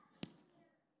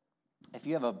If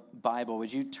you have a Bible,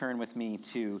 would you turn with me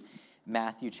to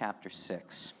Matthew chapter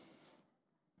 6?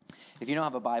 If you don't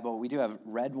have a Bible, we do have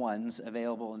red ones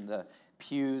available in the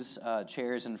pews,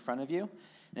 chairs in front of you.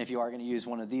 And if you are going to use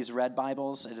one of these red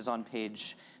Bibles, it is on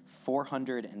page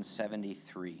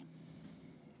 473.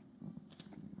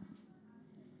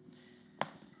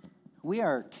 We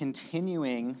are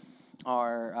continuing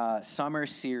our summer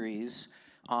series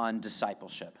on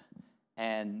discipleship.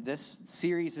 And this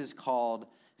series is called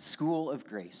School of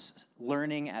Grace,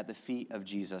 Learning at the Feet of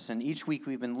Jesus. And each week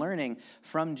we've been learning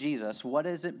from Jesus, what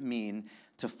does it mean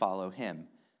to follow him?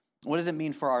 What does it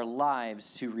mean for our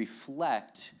lives to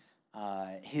reflect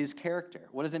his character?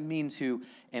 What does it mean to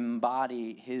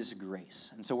embody his grace?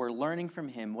 And so we're learning from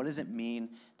him, what does it mean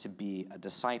to be a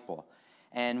disciple?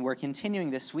 And we're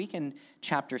continuing this week in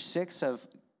chapter 6 of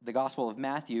the Gospel of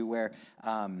Matthew, where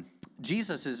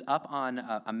Jesus is up on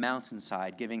a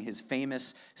mountainside giving his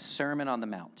famous Sermon on the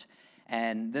Mount.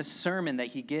 And this sermon that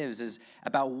he gives is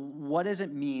about what does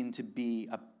it mean to be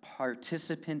a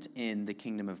participant in the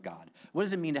kingdom of God? What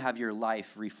does it mean to have your life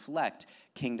reflect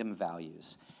kingdom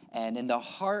values? And in the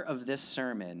heart of this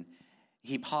sermon,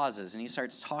 he pauses and he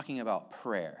starts talking about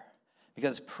prayer.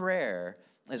 Because prayer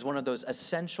is one of those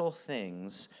essential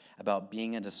things about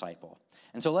being a disciple.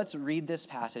 And so let's read this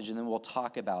passage, and then we'll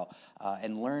talk about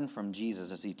and learn from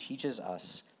Jesus as he teaches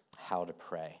us how to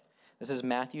pray. This is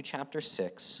Matthew chapter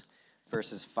 6,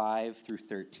 verses 5 through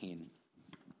 13.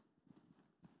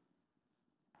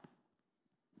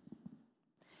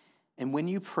 And when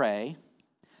you pray,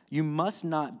 you must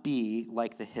not be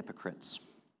like the hypocrites,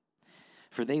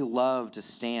 for they love to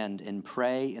stand and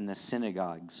pray in the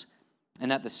synagogues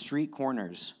and at the street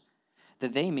corners,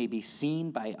 that they may be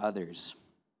seen by others.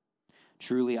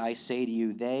 Truly, I say to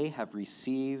you, they have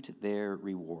received their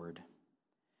reward.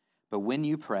 But when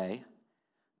you pray,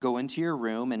 go into your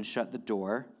room and shut the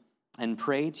door, and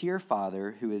pray to your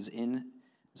Father who is in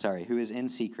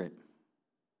secret.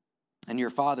 And your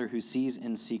Father who sees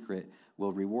in secret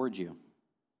will reward you.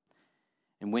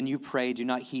 And when you pray, do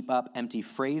not heap up empty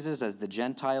phrases as the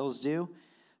Gentiles do,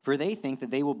 for they think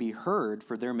that they will be heard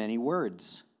for their many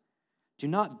words. Do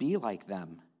not be like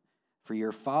them. For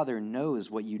your Father knows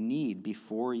what you need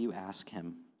before you ask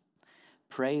him.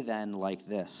 Pray then like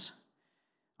this: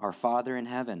 Our Father in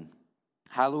heaven,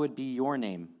 hallowed be your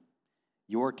name.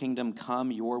 Your kingdom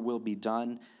come, your will be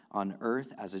done on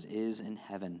earth as it is in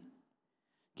heaven.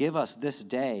 Give us this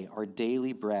day our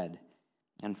daily bread,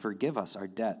 and forgive us our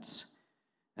debts,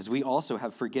 as we also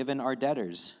have forgiven our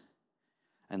debtors.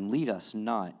 And lead us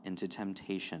not into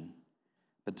temptation,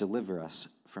 but deliver us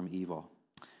from evil.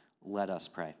 Let us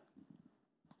pray.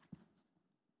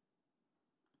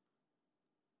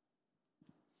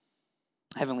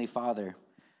 Heavenly Father,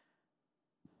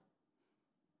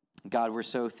 God, we're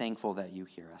so thankful that you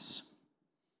hear us.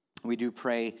 We do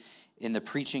pray in the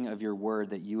preaching of your word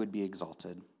that you would be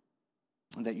exalted,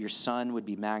 that your Son would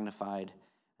be magnified,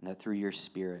 and that through your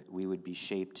Spirit we would be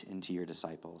shaped into your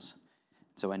disciples.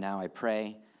 So now I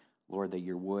pray, Lord, that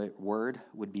your word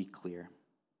would be clear.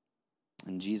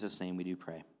 In Jesus' name we do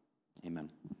pray. Amen.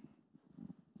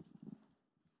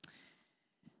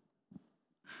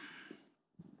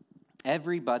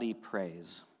 Everybody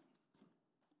prays.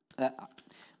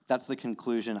 That's the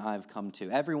conclusion I've come to.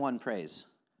 Everyone prays.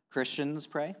 Christians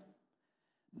pray.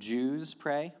 Jews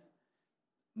pray.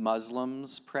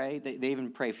 Muslims pray. They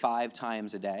even pray 5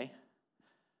 times a day.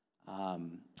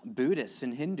 Buddhists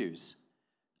and Hindus,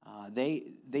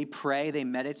 they pray, they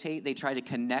meditate, they try to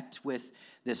connect with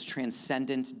this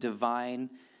transcendent divine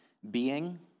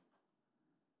being.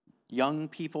 Young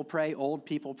people pray, old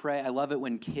people pray. I love it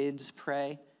when kids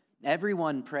pray.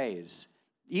 Everyone prays.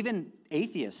 Even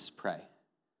atheists pray.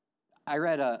 I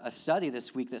read a study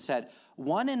this week that said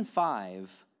 1 in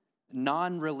 5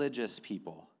 non-religious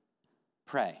people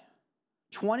pray.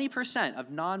 20% of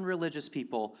non-religious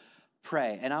people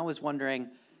pray. And I was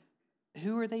wondering,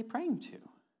 who are they praying to?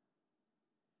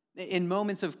 In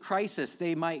moments of crisis,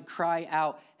 they might cry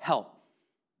out, help.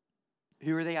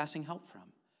 Who are they asking help from?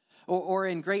 Or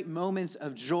in great moments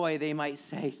of joy, they might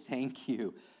say, thank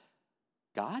you,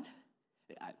 God?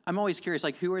 I'm always curious,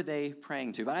 who are they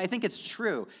praying to? But I think it's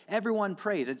true. Everyone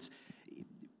prays.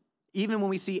 Even when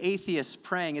we see atheists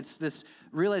praying, it's this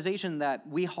realization that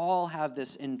we all have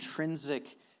this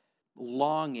intrinsic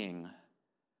longing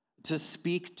to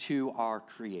speak to our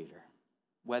Creator,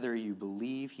 whether you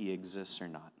believe he exists or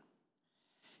not.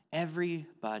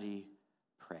 Everybody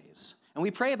prays. And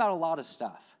we pray about a lot of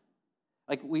stuff.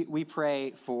 We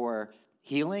pray for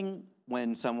healing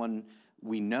when someone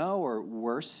we know or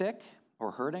we're sick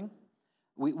or hurting.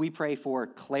 We pray for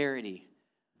clarity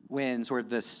when sort of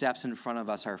the steps in front of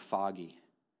us are foggy.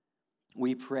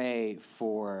 We pray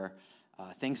for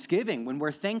Thanksgiving, when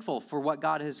we're thankful for what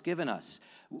God has given us.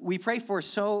 We pray for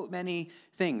so many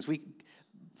things. We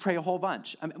pray a whole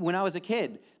bunch. When I was a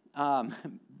kid,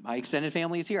 my extended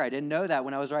family is here. I didn't know that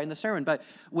when I was writing the sermon, but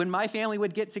when my family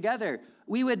would get together,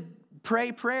 we would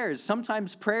pray prayers,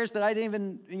 sometimes prayers that I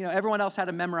didn't even, everyone else had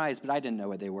to memorize, but I didn't know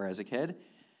what they were as a kid.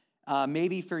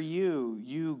 Maybe for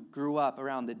you grew up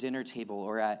around the dinner table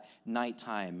or at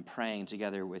nighttime praying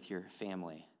together with your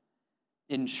family.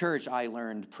 In church, I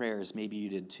learned prayers. Maybe you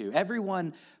did too.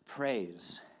 Everyone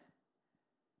prays.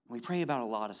 We pray about a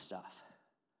lot of stuff.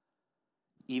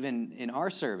 Even in our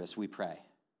service, we pray.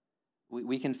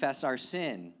 We confess our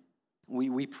sin.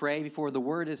 We pray before the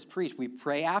word is preached. We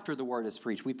pray after the word is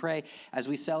preached. We pray as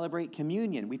we celebrate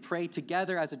communion. We pray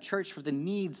together as a church for the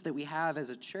needs that we have as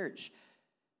a church.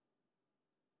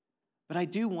 But I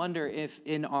do wonder if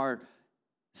in our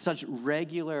such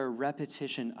regular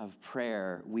repetition of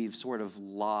prayer, we've sort of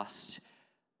lost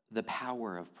the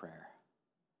power of prayer.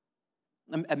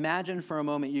 Imagine for a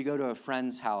moment you go to a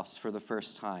friend's house for the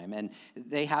first time, and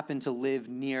they happen to live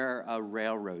near a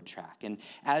railroad track. And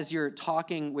as you're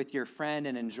talking with your friend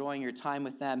and enjoying your time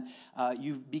with them,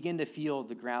 you begin to feel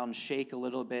the ground shake a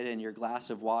little bit, and your glass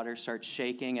of water starts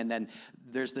shaking, and then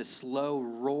there's this slow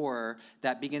roar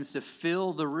that begins to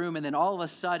fill the room, and then all of a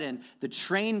sudden, the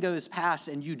train goes past,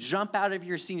 and you jump out of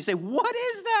your seat, and you say, "What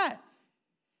is that?"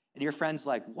 And your friend's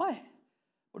like, "What?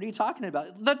 What are you talking about?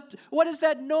 What is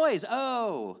that noise?"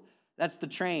 "Oh, that's the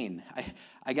train.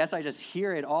 I guess I just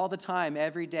hear it all the time,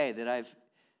 every day that I've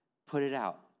put it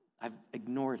out. I've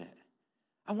ignored it."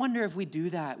 I wonder if we do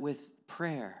that with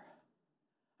prayer.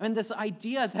 I mean, this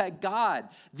idea that God,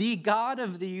 the God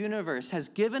of the universe, has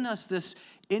given us this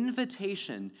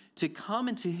invitation to come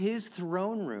into his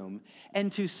throne room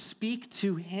and to speak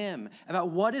to him about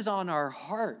what is on our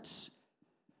hearts.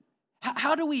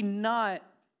 How do we not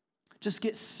just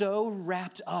get so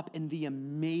wrapped up in the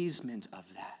amazement of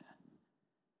that?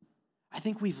 I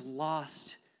think we've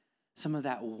lost some of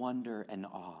that wonder and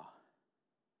awe.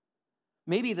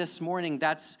 Maybe this morning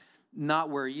that's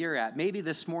not where you're at. Maybe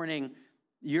this morning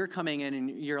you're coming in and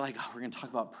you're like, "Oh, we're going to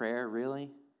talk about prayer,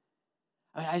 really?"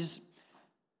 I mean,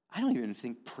 I don't even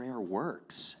think prayer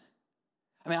works.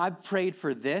 I mean, I prayed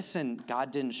for this and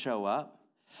God didn't show up.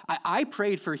 I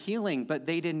prayed for healing, but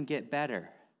they didn't get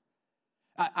better.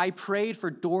 I prayed for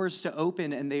doors to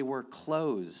open and they were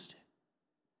closed.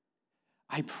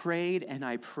 I prayed and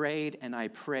I prayed and I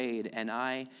prayed and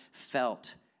I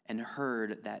felt and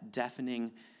heard that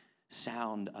deafening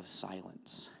sound of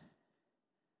silence.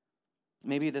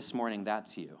 Maybe this morning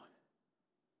that's you.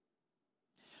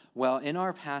 Well, in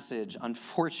our passage,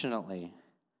 unfortunately,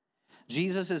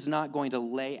 Jesus is not going to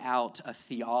lay out a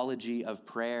theology of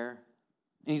prayer.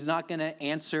 And he's not going to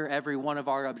answer every one of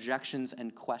our objections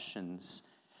and questions.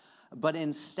 But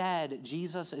instead,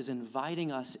 Jesus is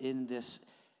inviting us in this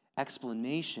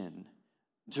explanation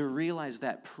to realize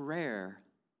that prayer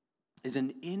is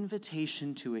an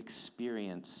invitation to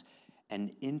experience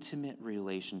an intimate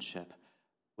relationship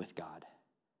with God.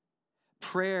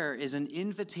 Prayer is an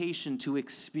invitation to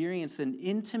experience an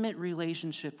intimate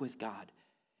relationship with God.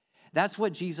 That's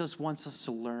what Jesus wants us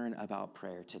to learn about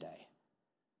prayer today.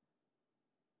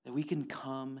 That we can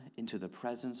come into the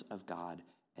presence of God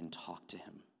and talk to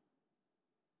him.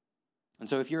 And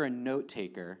so if you're a note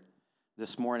taker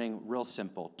this morning, real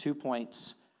simple, 2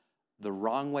 points: the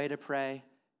wrong way to pray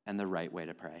and the right way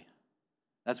to pray.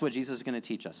 That's what Jesus is going to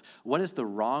teach us. What is the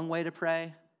wrong way to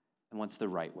pray and what's the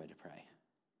right way to pray?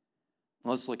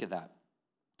 Well, let's look at that.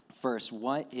 First,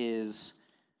 what is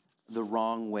the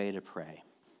wrong way to pray?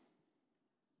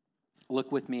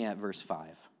 Look with me at verse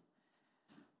 5.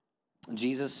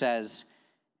 Jesus says,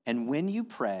 "And when you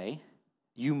pray,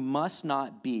 you must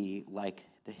not be like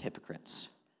the hypocrites,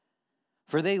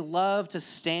 for they love to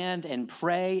stand and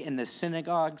pray in the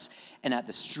synagogues and at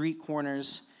the street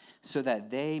corners so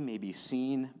that they may be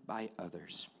seen by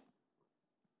others."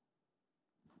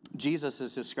 Jesus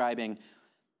is describing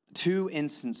 2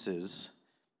 instances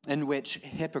in which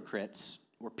hypocrites,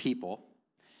 or people,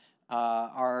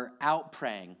 are out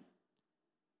praying,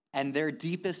 and their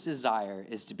deepest desire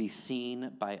is to be seen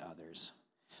by others.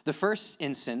 The first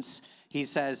instance, he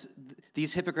says,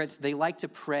 these hypocrites, they like to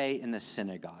pray in the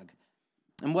synagogue.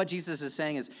 And what Jesus is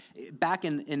saying is, back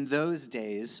in those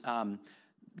days,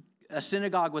 a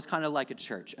synagogue was kind of like a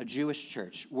church, a Jewish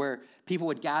church, where people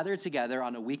would gather together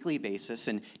on a weekly basis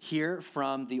and hear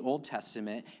from the Old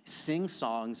Testament, sing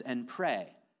songs, and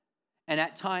pray. And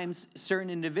at times, certain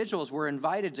individuals were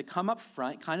invited to come up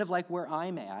front, kind of like where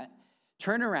I'm at,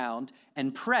 turn around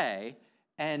and pray,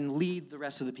 and lead the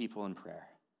rest of the people in prayer.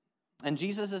 And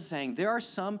Jesus is saying there are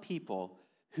some people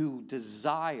who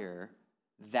desire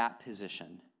that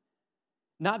position,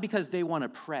 not because they want to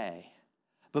pray,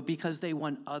 but because they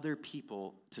want other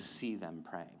people to see them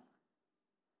praying.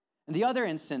 And the other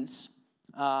instance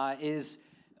is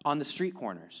on the street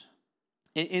corners.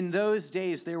 In those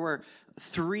days, there were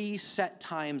 3 set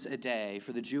times a day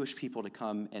for the Jewish people to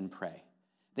come and pray.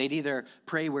 They'd either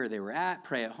pray where they were at,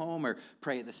 pray at home, or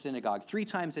pray at the synagogue 3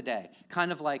 times a day,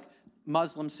 kind of like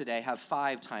Muslims today have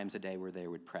 5 times a day where they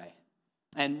would pray.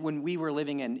 And when we were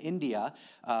living in India,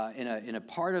 in a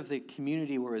part of the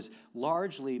community where it was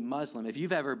largely Muslim, if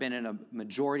you've ever been in a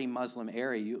majority Muslim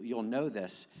area, you'll know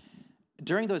this.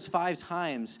 During those 5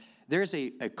 times, there's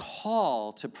a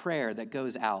call to prayer that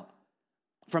goes out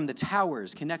from the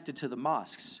towers connected to the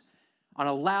mosques. On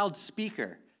a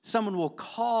loudspeaker, someone will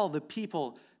call the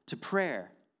people to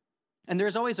prayer. And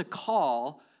there's always a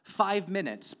call 5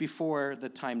 minutes before the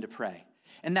time to pray.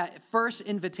 And that first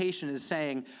invitation is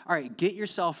saying, all right, get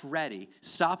yourself ready.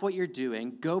 Stop what you're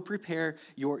doing. Go prepare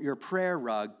your prayer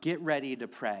rug. Get ready to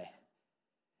pray.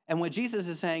 And what Jesus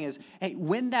is saying is, hey,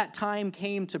 when that time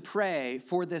came to pray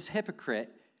for this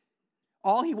hypocrite,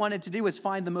 all he wanted to do was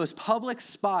find the most public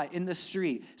spot in the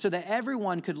street so that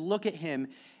everyone could look at him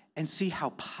and see how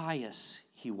pious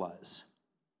he was.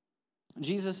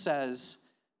 Jesus says,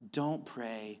 don't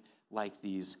pray like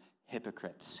these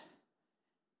hypocrites.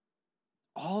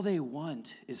 All they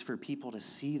want is for people to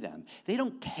see them. They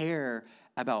don't care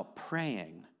about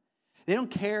praying. They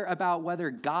don't care about whether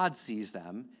God sees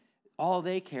them. All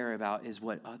they care about is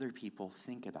what other people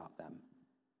think about them.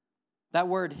 That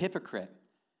word hypocrite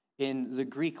in the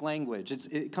Greek language,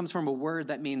 it comes from a word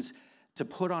that means to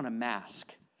put on a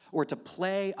mask or to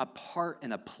play a part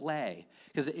in a play.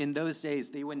 Because in those days,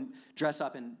 they wouldn't dress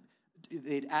up and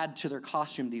they'd add to their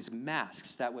costume these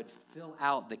masks that would fill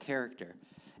out the character.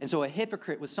 And so a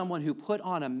hypocrite was someone who put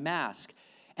on a mask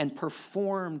and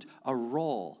performed a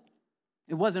role.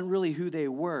 It wasn't really who they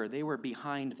were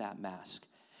behind that mask.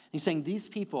 He's saying these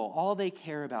people, all they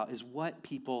care about is what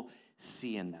people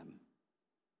see in them.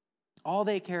 All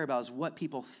they care about is what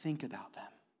people think about them.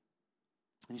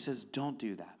 And he says, don't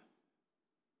do that.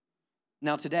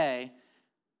 Now today,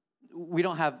 we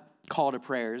don't have call to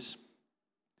prayers.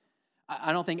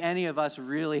 I don't think any of us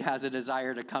really has a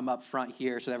desire to come up front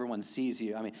here so everyone sees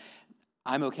you. I mean,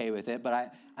 I'm okay with it,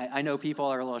 but I know people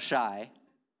are a little shy.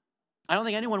 I don't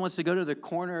think anyone wants to go to the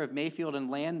corner of Mayfield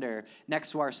and Lander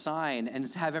next to our sign and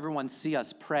have everyone see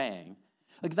us praying.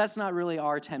 Like, that's not really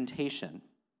our temptation.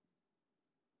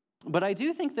 But I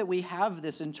do think that we have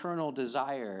this internal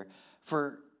desire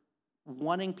for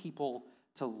wanting people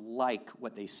to like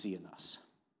what they see in us.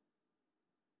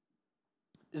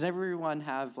 Does everyone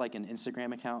have like an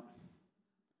Instagram account?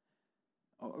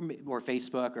 Or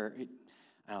Facebook, or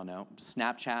I don't know,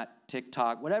 Snapchat,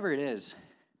 TikTok, whatever it is.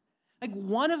 Like,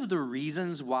 one of the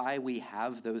reasons why we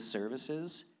have those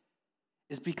services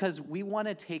is because we want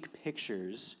to take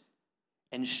pictures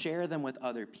and share them with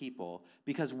other people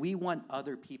because we want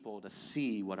other people to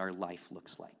see what our life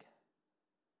looks like.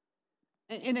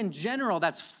 And in general,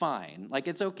 that's fine. Like,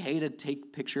 it's okay to take a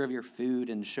picture of your food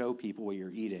and show people what you're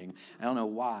eating. I don't know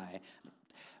why.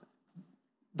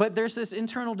 But there's this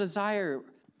internal desire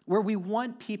where we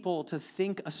want people to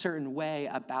think a certain way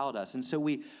about us. And so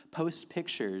we post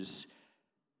pictures,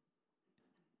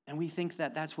 and we think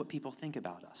that that's what people think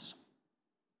about us.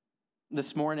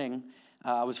 This morning,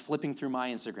 I was flipping through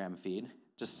my Instagram feed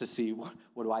just to see what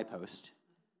do I post.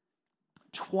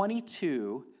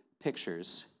 22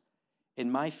 pictures in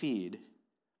my feed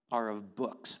are of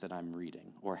books that I'm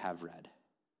reading or have read.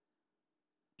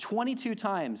 22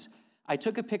 times I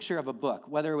took a picture of a book,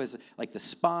 whether it was like the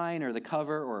spine or the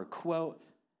cover or a quote,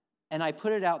 and I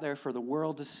put it out there for the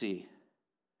world to see.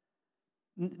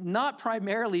 Not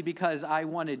primarily because I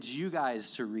wanted you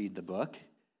guys to read the book,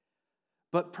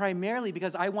 but primarily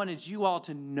because I wanted you all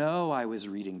to know I was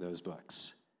reading those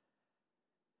books.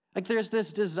 Like, there's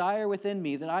this desire within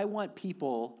me that I want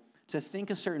people to think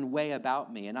a certain way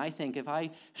about me, and I think if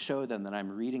I show them that I'm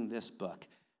reading this book,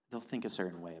 they'll think a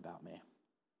certain way about me.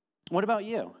 What about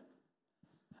you?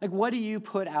 Like, what do you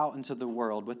put out into the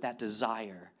world with that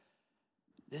desire?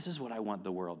 This is what I want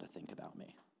the world to think about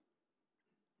me.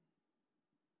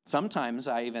 Sometimes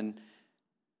I even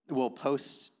will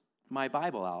post my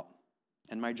Bible out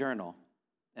and my journal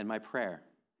and my prayer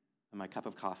and my cup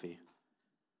of coffee.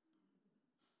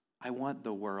 I want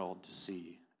the world to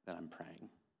see that I'm praying.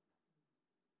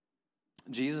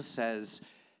 Jesus says,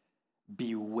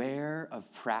 beware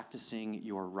of practicing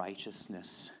your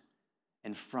righteousness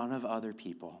in front of other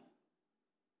people.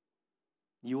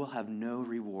 You will have no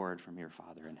reward from your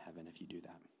Father in heaven if you do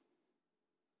that.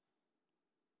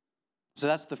 So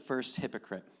that's the first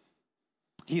hypocrite.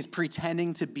 He's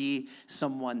pretending to be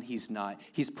someone he's not.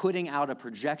 He's putting out a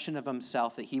projection of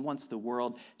himself that he wants the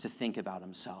world to think about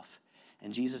himself.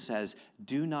 And Jesus says,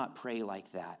 do not pray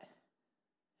like that.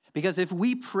 Because if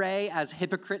we pray as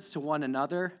hypocrites to one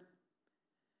another,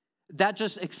 that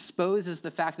just exposes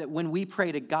the fact that when we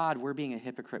pray to God, we're being a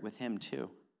hypocrite with him too.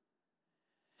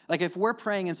 Like if we're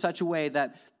praying in such a way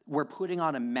that we're putting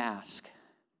on a mask,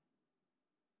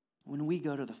 when we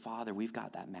go to the Father, we've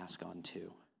got that mask on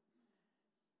too.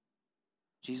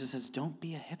 Jesus says, don't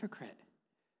be a hypocrite.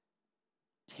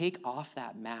 Take off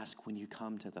that mask when you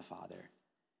come to the Father.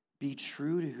 Be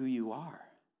true to who you are.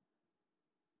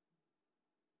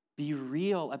 Be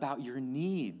real about your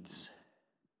needs.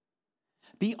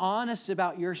 Be honest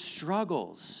about your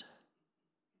struggles.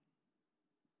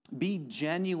 Be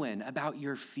genuine about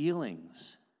your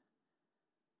feelings.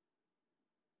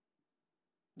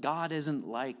 God isn't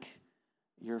like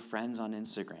your friends on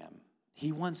Instagram.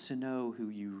 He wants to know who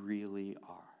you really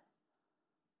are.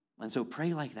 And so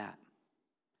pray like that.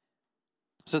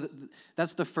 So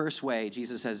that's the first way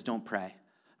Jesus says, don't pray.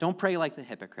 Don't pray like the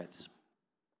hypocrites.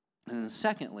 And then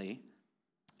secondly,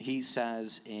 he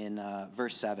says in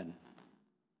verse 7,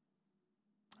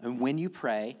 and when you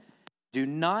pray, do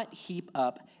not heap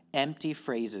up empty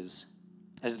phrases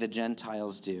as the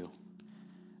Gentiles do,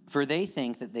 for they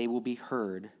think that they will be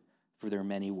heard for their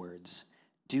many words.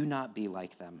 Do not be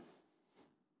like them.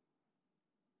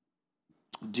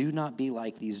 Do not be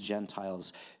like these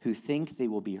Gentiles who think they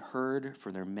will be heard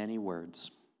for their many words.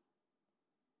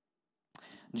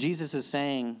 Jesus is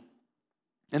saying,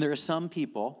 and there are some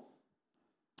people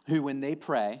who, when they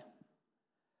pray,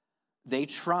 they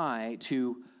try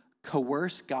to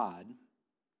coerce God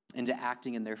into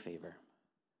acting in their favor.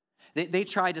 They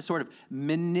try to sort of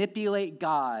manipulate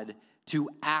God to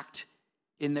act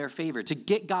in their favor, to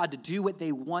get God to do what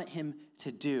they want him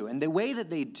to do. And the way that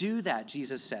they do that,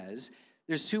 Jesus says,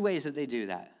 there's two ways that they do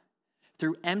that.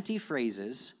 Through empty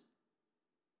phrases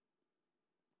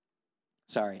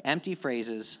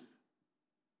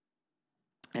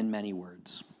and many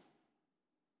words.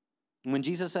 When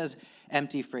Jesus says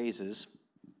empty phrases,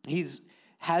 he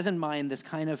has in mind this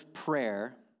kind of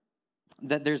prayer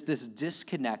that there's this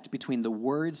disconnect between the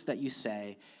words that you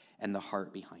say and the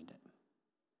heart behind it.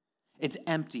 It's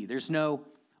empty. There's no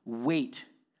weight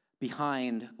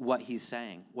behind what he's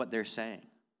saying, what they're saying.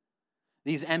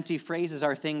 These empty phrases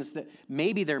are things that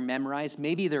maybe they're memorized,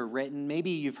 maybe they're written, maybe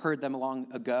you've heard them long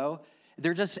ago.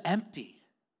 They're just empty.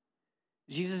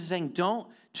 Jesus is saying, don't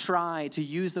try to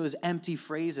use those empty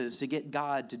phrases to get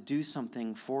God to do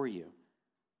something for you.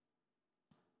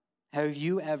 Have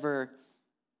you ever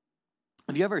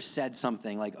said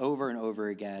something like over and over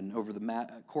again over the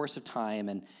course of time,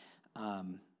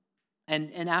 and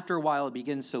after a while it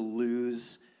begins to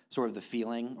lose sort of the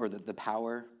feeling or the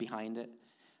power behind it?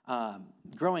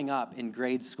 Growing up in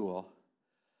grade school,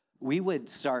 we would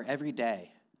start every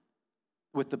day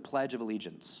with the Pledge of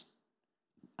Allegiance.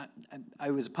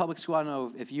 I was a public school. I don't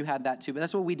know if you had that too, but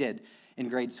that's what we did in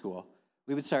grade school.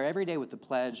 We would start every day with the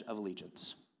Pledge of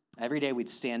Allegiance. Every day we'd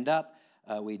stand up,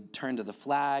 we'd turn to the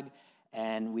flag,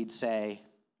 and we'd say,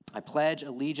 I pledge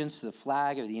allegiance to the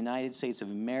flag of the United States of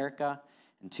America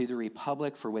and to the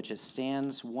republic for which it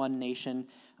stands, one nation,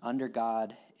 under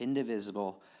God,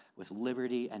 indivisible, with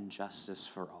liberty and justice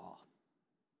for all.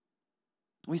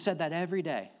 We said that every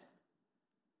day,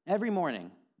 every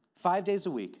morning, 5 days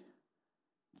a week,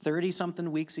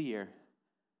 30-something weeks a year,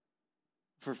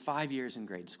 for 5 years in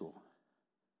grade school.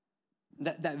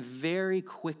 That very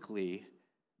quickly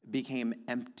became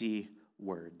empty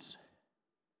words.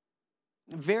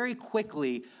 Very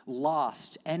quickly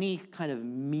lost any kind of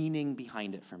meaning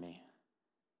behind it for me.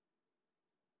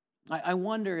 I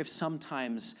wonder if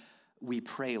sometimes we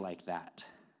pray like that.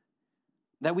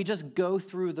 That we just go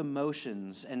through the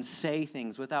motions and say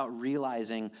things without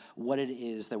realizing what it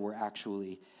is that we're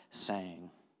actually saying.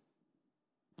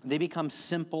 They become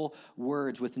simple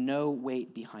words with no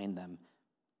weight behind them.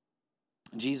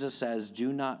 Jesus says,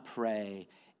 do not pray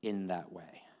in that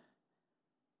way.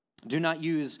 Do not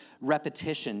use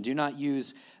repetition. Do not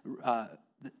use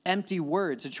empty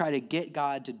words to try to get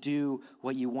God to do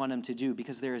what you want him to do,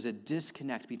 because there is a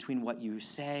disconnect between what you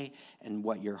say and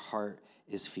what your heart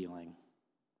is feeling.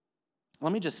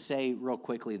 Let me just say real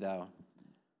quickly, though,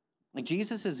 like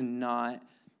Jesus is not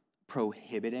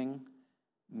prohibiting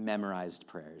memorized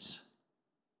prayers.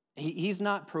 He's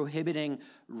not prohibiting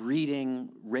reading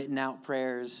written out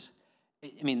prayers.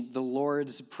 I mean, the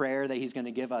Lord's Prayer that he's going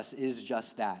to give us is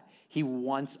just that. He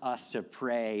wants us to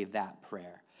pray that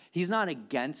prayer. He's not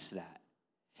against that.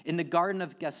 In the Garden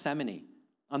of Gethsemane,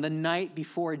 on the night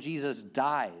before Jesus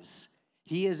dies,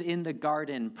 he is in the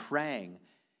garden praying.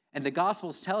 And the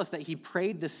Gospels tell us that he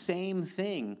prayed the same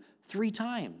thing 3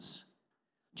 times.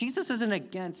 Jesus isn't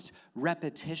against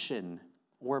repetition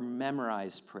or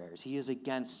memorized prayers. He is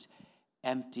against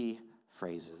empty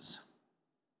phrases.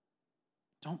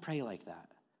 Don't pray like that.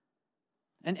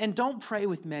 And don't pray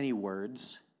with many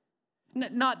words.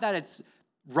 Not that it's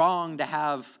wrong to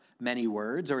have many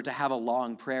words or to have a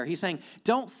long prayer. He's saying,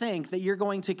 don't think that you're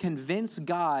going to convince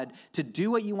God to do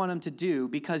what you want him to do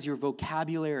because your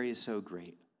vocabulary is so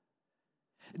great.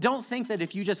 Don't think that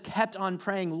if you just kept on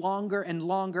praying longer and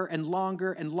longer and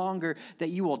longer and longer, that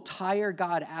you will tire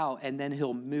God out and then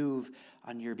he'll move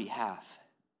on your behalf.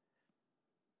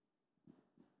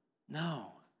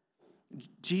 No.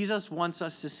 Jesus wants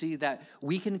us to see that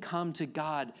we can come to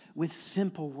God with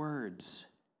simple words,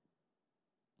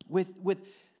 with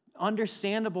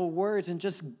understandable words, and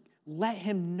just let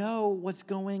him know what's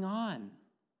going on.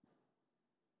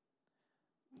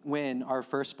 When our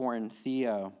firstborn,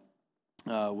 Theo,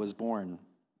 was born,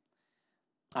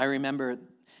 I remember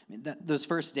those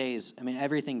first days,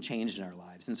 everything changed in our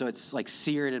lives. And so it's like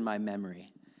seared in my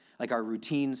memory. Like our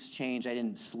routines changed. I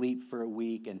didn't sleep for a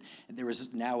week, and there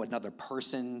was now another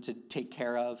person to take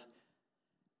care of.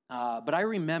 But I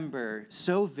remember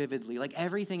so vividly, like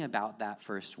everything about that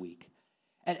first week.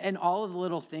 And all of the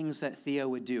little things that Theo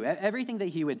would do, everything that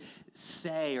he would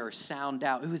say or sound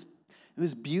out, it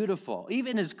was beautiful.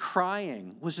 Even his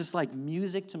crying was just like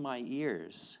music to my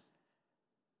ears.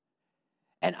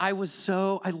 And I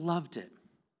loved it.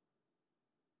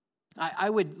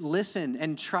 I would listen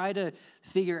and try to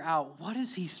figure out, what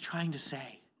is he trying to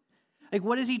say? Like,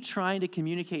 what is he trying to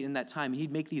communicate in that time?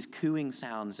 He'd make these cooing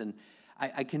sounds, and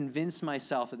I convinced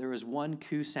myself that there was one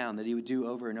coo sound that he would do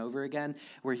over and over again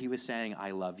where he was saying,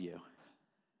 I love you.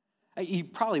 He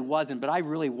probably wasn't, but I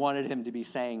really wanted him to be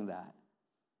saying that.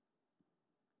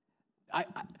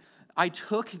 I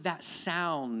took that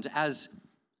sound as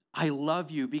I love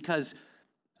you because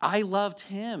I loved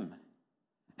him.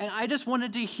 And I just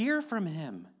wanted to hear from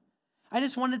him. I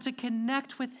just wanted to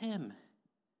connect with him.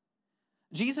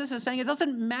 Jesus is saying it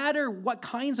doesn't matter what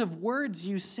kinds of words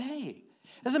you say.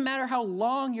 It doesn't matter how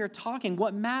long you're talking.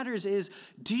 What matters is,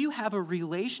 do you have a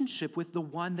relationship with the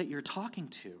one that you're talking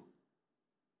to?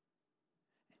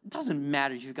 It doesn't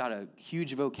matter if you've got a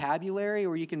huge vocabulary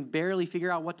or you can barely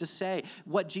figure out what to say.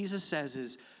 What Jesus says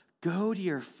is, go to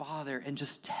your Father and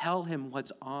just tell him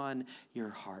what's on your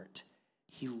heart.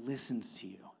 He listens to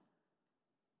you.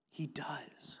 He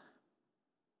does.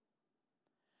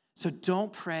 So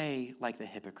don't pray like the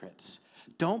hypocrites.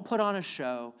 Don't put on a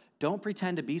show. Don't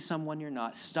pretend to be someone you're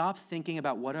not. Stop thinking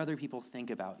about what other people think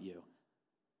about you.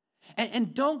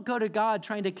 And don't go to God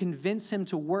trying to convince him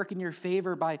to work in your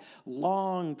favor by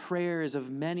long prayers of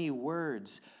many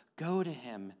words. Go to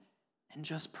him and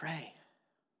just pray.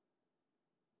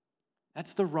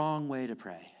 That's the wrong way to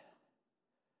pray.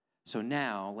 So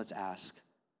now let's ask,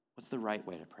 what's the right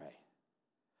way to pray?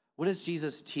 What does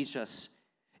Jesus teach us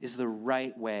is the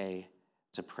right way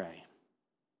to pray?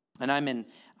 And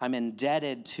I'm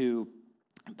indebted to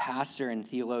pastor and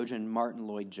theologian Martin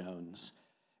Lloyd-Jones,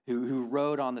 who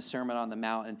wrote on the Sermon on the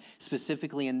Mount, and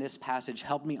specifically in this passage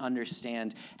helped me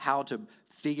understand how to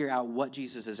figure out what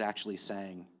Jesus is actually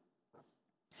saying.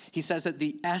 He says that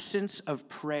the essence of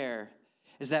prayer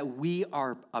is that we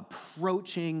are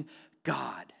approaching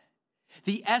God.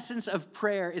 The essence of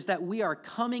prayer is that we are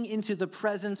coming into the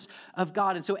presence of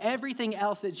God. And so everything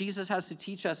else that Jesus has to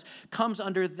teach us comes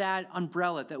under that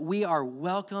umbrella, that we are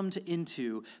welcomed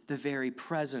into the very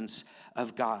presence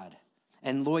of God.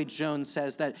 And Lloyd-Jones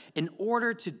says that in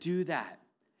order to do that,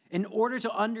 in order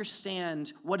to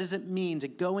understand what does it mean to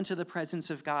go into the presence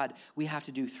of God, we have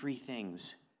to do 3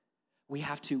 things. We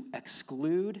have to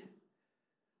exclude,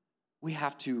 we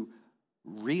have to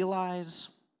realize,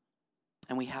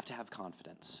 and we have to have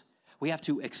confidence. We have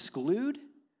to exclude,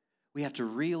 we have to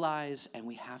realize, and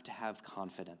we have to have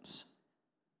confidence.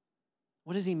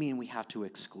 What does he mean we have to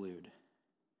exclude?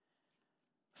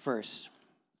 First,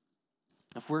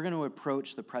 if we're going to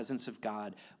approach the presence of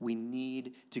God, we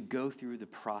need to go through the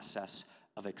process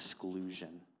of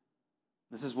exclusion.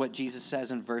 This is what Jesus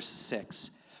says in verse 6.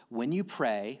 When you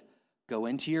pray, go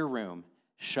into your room,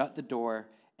 shut the door,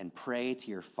 and pray to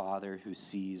your Father who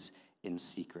sees in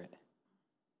secret.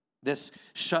 This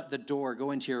shut the door,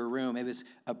 go into your room, it was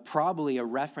probably a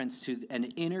reference to an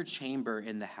inner chamber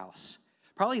in the house.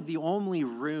 Probably the only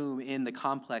room in the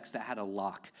complex that had a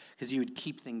lock, because you would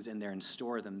keep things in there and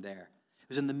store them there. It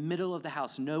was in the middle of the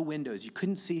house, no windows. You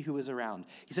couldn't see who was around.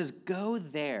 He says, go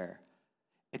there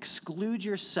Exclude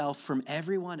yourself from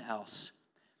everyone else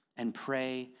and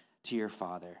pray to your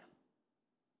Father.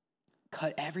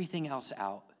 Cut everything else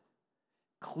out.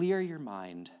 Clear your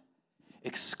mind.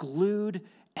 Exclude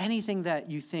anything that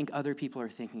you think other people are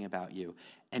thinking about you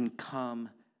and come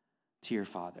to your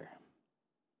Father.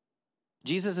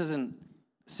 Jesus isn't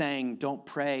saying don't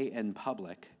pray in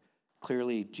public.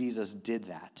 Clearly, Jesus did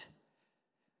that.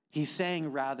 He's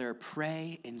saying rather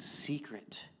pray in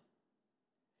secret.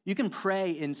 You can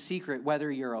pray in secret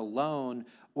whether you're alone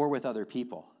or with other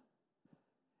people.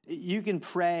 You can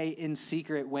pray in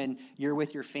secret when you're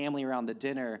with your family around the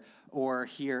dinner or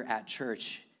here at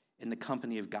church in the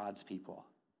company of God's people.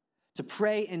 To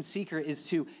pray in secret is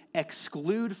to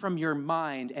exclude from your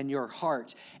mind and your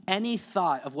heart any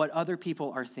thought of what other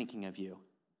people are thinking of you.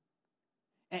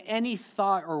 Any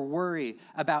thought or worry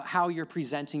about how you're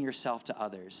presenting yourself to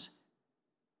others.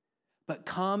 But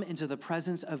come into the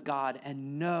presence of God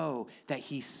and know that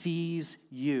he sees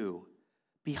you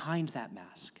behind that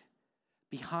mask,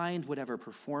 behind whatever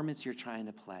performance you're trying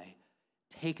to play.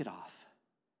 Take it off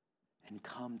and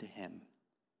come to him.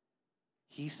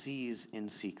 He sees in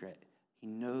secret. He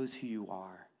knows who you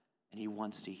are, and he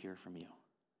wants to hear from you.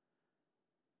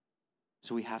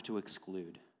 So we have to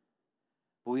exclude.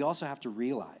 But we also have to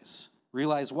realize.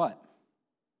 Realize what?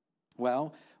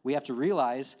 Well, we have to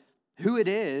realize who it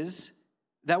is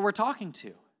that we're talking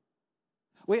to.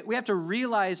 We have to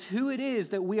realize who it is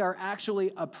that we are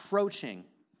actually approaching.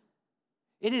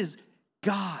 It is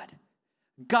God,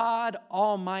 God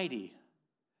Almighty,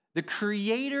 the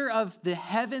creator of the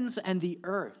heavens and the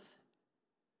earth,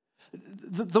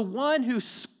 the one who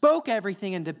spoke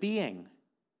everything into being,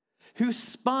 who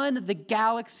spun the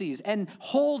galaxies and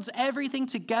holds everything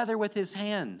together with his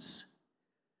hands,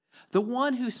 the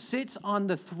one who sits on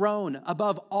the throne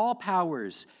above all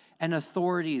powers and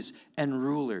authorities and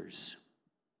rulers,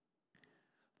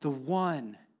 the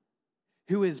one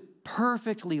who is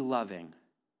perfectly loving,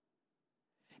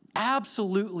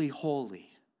 absolutely holy,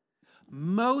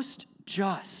 most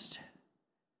just,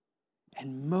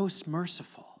 and most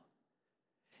merciful.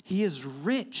 He is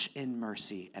rich in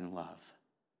mercy and love.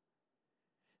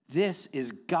 This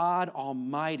is God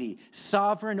Almighty,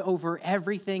 sovereign over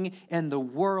everything in the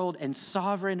world and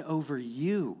sovereign over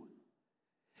you.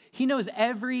 He knows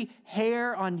every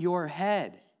hair on your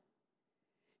head.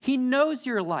 He knows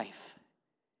your life.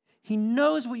 He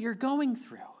knows what you're going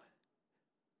through.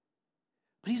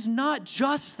 But he's not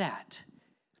just that.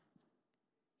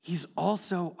 He's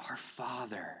also our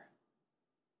Father.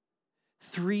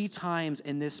 3 times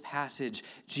in this passage,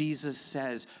 Jesus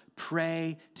says,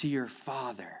 pray to your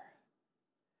Father.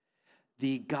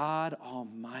 The God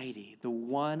Almighty, the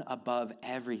one above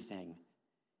everything,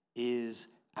 is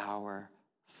our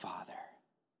Father.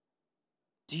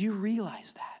 Do you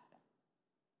realize that?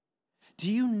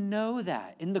 Do you know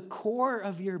that in the core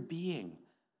of your being?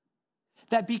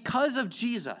 That because of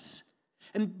Jesus,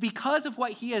 and because of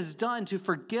what he has done to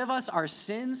forgive us our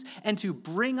sins and to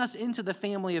bring us into the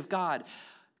family of God,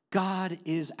 God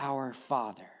is our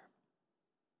Father.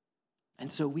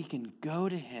 And so we can go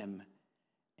to him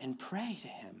and pray to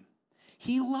him.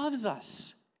 He loves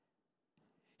us.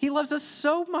 He loves us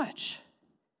so much.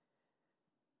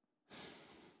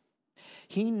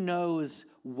 He knows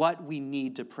what we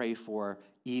need to pray for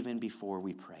even before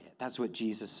we pray it. That's what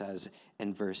Jesus says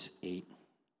in verse 8.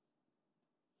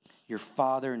 Your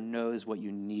Father knows what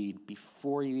you need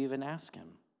before you even ask him.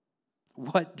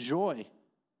 What joy.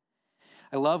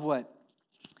 I love what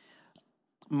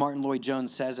Martin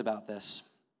Lloyd-Jones says about this.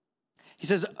 He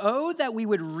says, oh, that we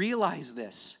would realize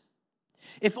this.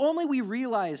 If only we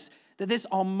realize that this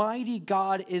almighty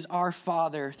God is our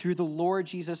Father through the Lord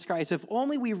Jesus Christ. If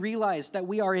only we realize that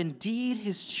we are indeed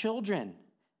his children.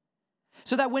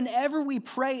 So that whenever we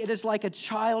pray, it is like a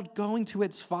child going to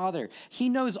its father. He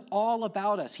knows all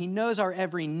about us. He knows our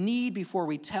every need before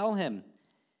we tell him.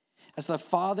 As the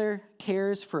father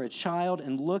cares for a child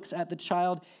and looks at the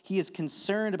child, he is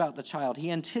concerned about the child.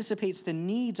 He anticipates the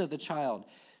needs of the child.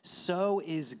 So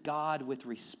is God with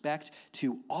respect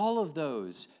to all of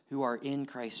those who are in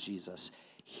Christ Jesus.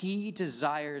 He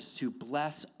desires to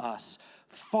bless us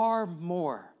far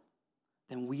more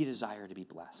than we desire to be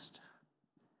blessed.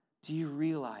 Do you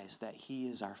realize that he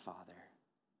is our Father?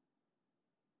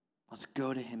 Let's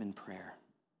go to him in prayer.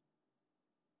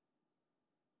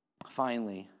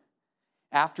 Finally,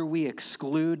 after we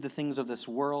exclude the things of this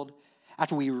world,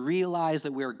 after we realize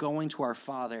that we are going to our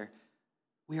Father,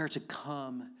 we are to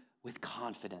come with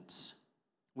confidence.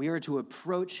 We are to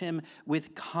approach him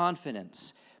with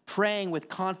confidence, praying with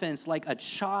confidence like a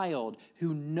child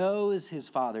who knows his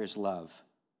Father's love.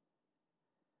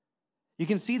 You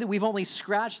can see that we've only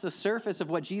scratched the surface of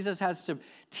what Jesus has to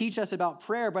teach us about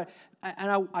prayer,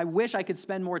 I wish I could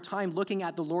spend more time looking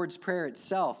at the Lord's Prayer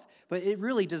itself, but it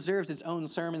really deserves its own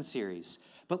sermon series.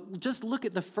 But just look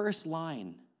at the first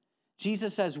line.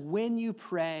 Jesus says, when you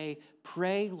pray,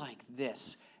 pray like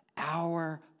this,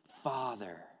 Our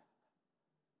Father.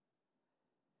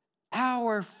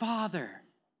 Our Father.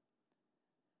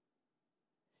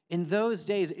 In those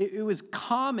days, it was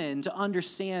common to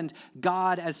understand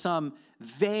God as some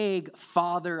vague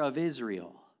father of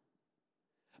Israel.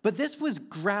 But this was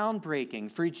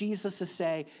groundbreaking for Jesus to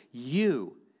say,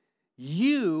 you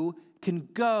can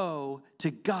go to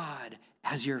God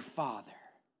as your Father,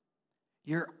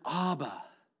 your Abba,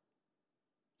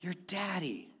 your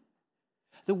daddy.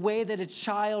 The way that a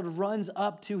child runs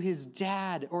up to his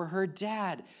dad or her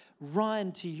dad,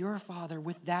 run to your Father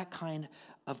with that kind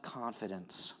of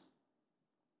confidence.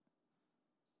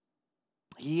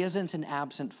 He isn't an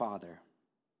absent father.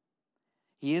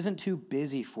 He isn't too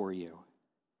busy for you.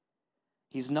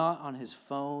 He's not on his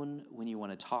phone when you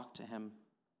want to talk to him.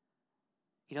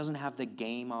 He doesn't have the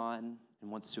game on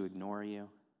and wants to ignore you.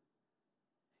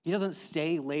 He doesn't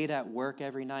stay late at work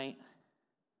every night.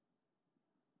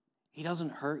 He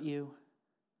doesn't hurt you.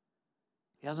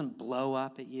 He doesn't blow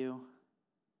up at you.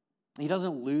 He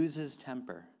doesn't lose his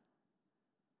temper.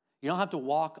 You don't have to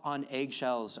walk on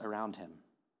eggshells around him.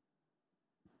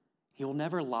 He will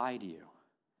never lie to you.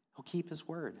 He'll keep his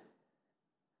word.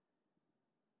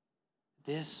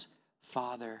 This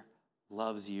Father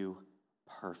loves you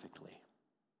perfectly.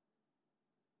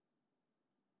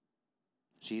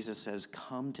 Jesus says,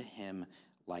 come to him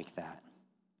like that.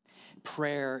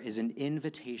 Prayer is an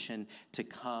invitation to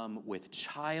come with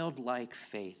childlike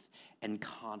faith and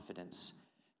confidence,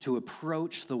 to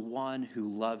approach the one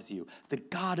who loves you, the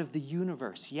God of the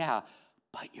universe, yeah,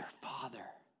 but your Father.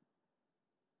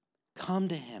 Come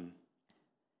to him.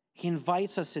 He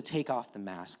invites us to take off the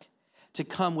mask, to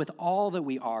come with all that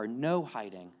we are, no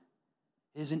hiding.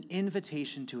 It is an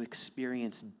invitation to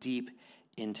experience deep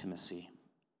intimacy.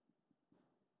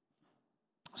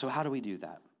 So how do we do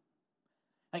that?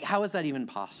 Like, how is that even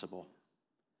possible?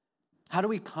 How do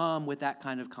we come with that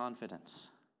kind of confidence?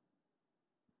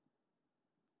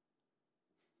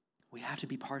 We have to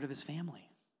be part of his family.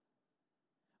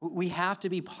 We have to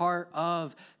be part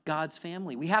of God's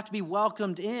family. We have to be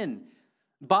welcomed in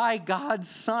by God's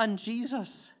Son,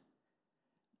 Jesus.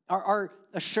 Our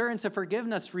assurance of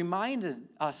forgiveness reminded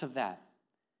us of that.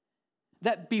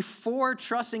 That before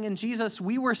trusting in Jesus,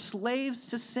 we were slaves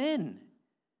to sin.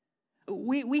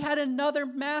 We had another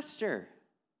master.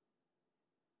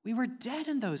 We were dead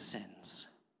in those sins.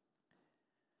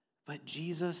 But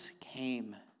Jesus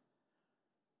came.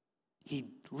 He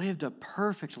lived a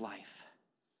perfect life.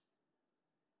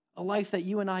 A life that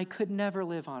you and I could never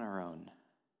live on our own.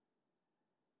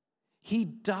 He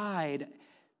died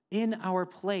in our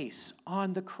place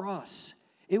on the cross.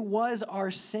 It was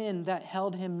our sin that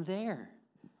held him there.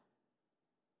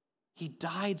 He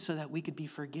died so that we could be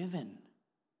forgiven,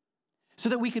 so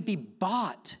that we could be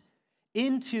bought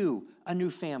into a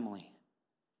new family.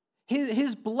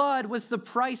 His blood was the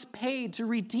price paid to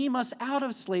redeem us out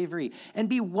of slavery and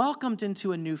be welcomed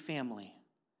into a new family.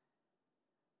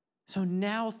 So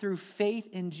now, through faith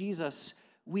in Jesus,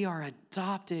 we are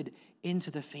adopted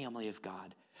into the family of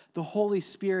God. The Holy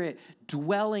Spirit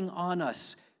dwelling on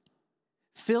us,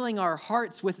 filling our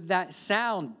hearts with that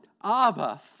sound,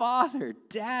 Abba, Father,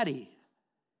 Daddy.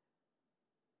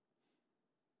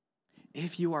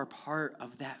 If you are part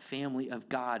of that family of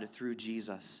God through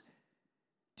Jesus,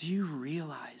 do you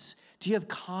realize, do you have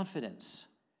confidence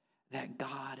that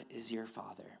God is your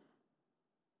Father?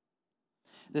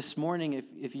 This morning,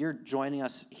 if you're joining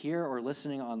us here or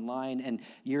listening online and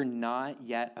you're not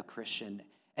yet a Christian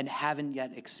and haven't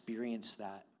yet experienced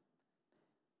that,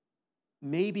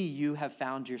 maybe you have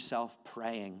found yourself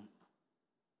praying,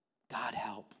 God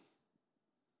help.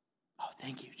 Oh,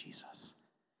 thank you, Jesus.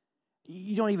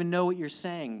 You don't even know what you're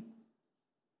saying.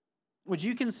 Would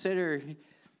you consider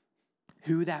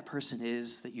who that person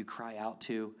is that you cry out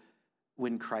to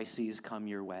when crises come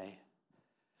your way?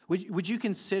 Would you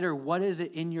consider what is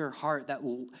it in your heart that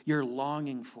you're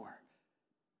longing for?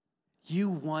 You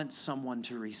want someone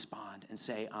to respond and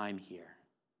say, I'm here.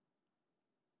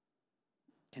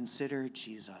 Consider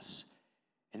Jesus,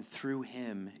 and through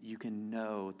him, you can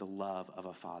know the love of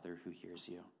a Father who hears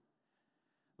you.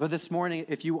 But this morning,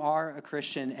 if you are a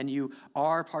Christian and you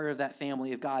are part of that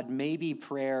family of God, maybe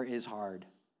prayer is hard.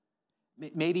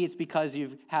 Maybe it's because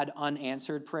you've had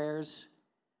unanswered prayers,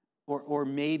 or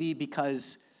maybe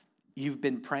because you've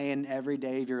been praying every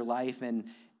day of your life and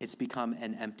it's become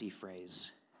an empty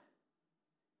phrase.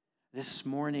 This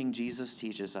morning, Jesus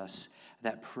teaches us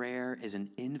that prayer is an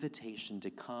invitation to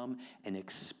come and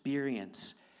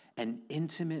experience an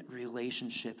intimate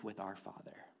relationship with our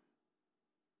Father.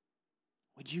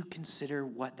 Would you consider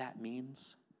what that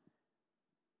means?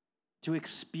 To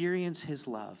experience his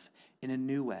love in a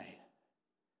new way.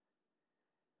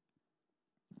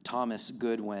 Thomas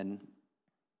Goodwin,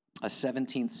 a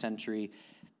 17th century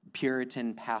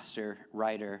Puritan pastor,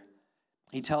 writer,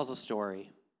 he tells a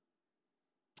story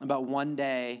about one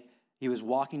day he was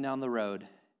walking down the road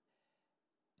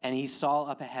and he saw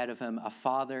up ahead of him a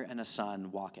father and a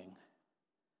son walking.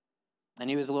 And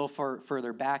he was a little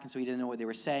further back, and so he didn't know what they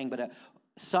were saying, but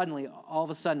suddenly, all of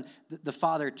a sudden, the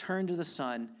father turned to the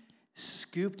son,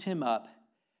 scooped him up,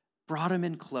 brought him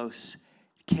in close,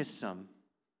 kissed him,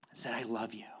 and said, "I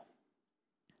love you."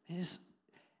 He just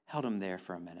held him there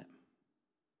for a minute,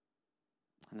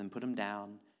 and then put him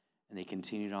down, and they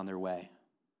continued on their way.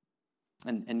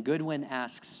 And Goodwin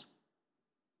asks,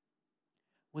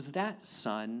 was that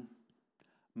son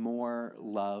more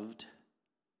loved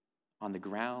on the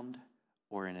ground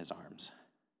or in his arms?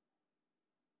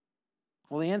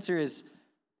 Well, the answer is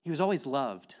he was always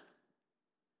loved.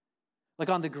 Like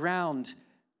on the ground,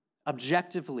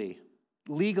 objectively,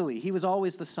 legally, he was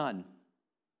always the son.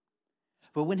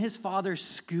 But when his father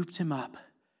scooped him up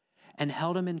and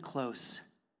held him in close,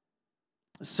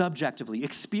 subjectively,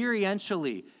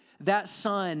 experientially, that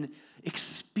son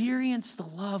experienced the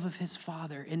love of his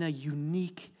father in a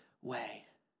unique way.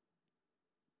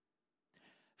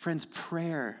 Friends,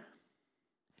 prayer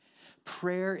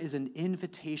is an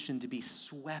invitation to be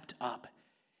swept up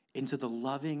into the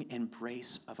loving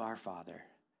embrace of our Father,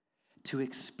 to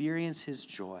experience his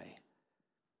joy,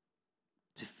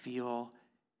 to feel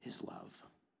his love.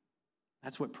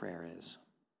 That's what prayer is.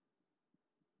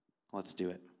 Let's do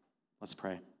it. Let's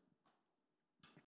pray.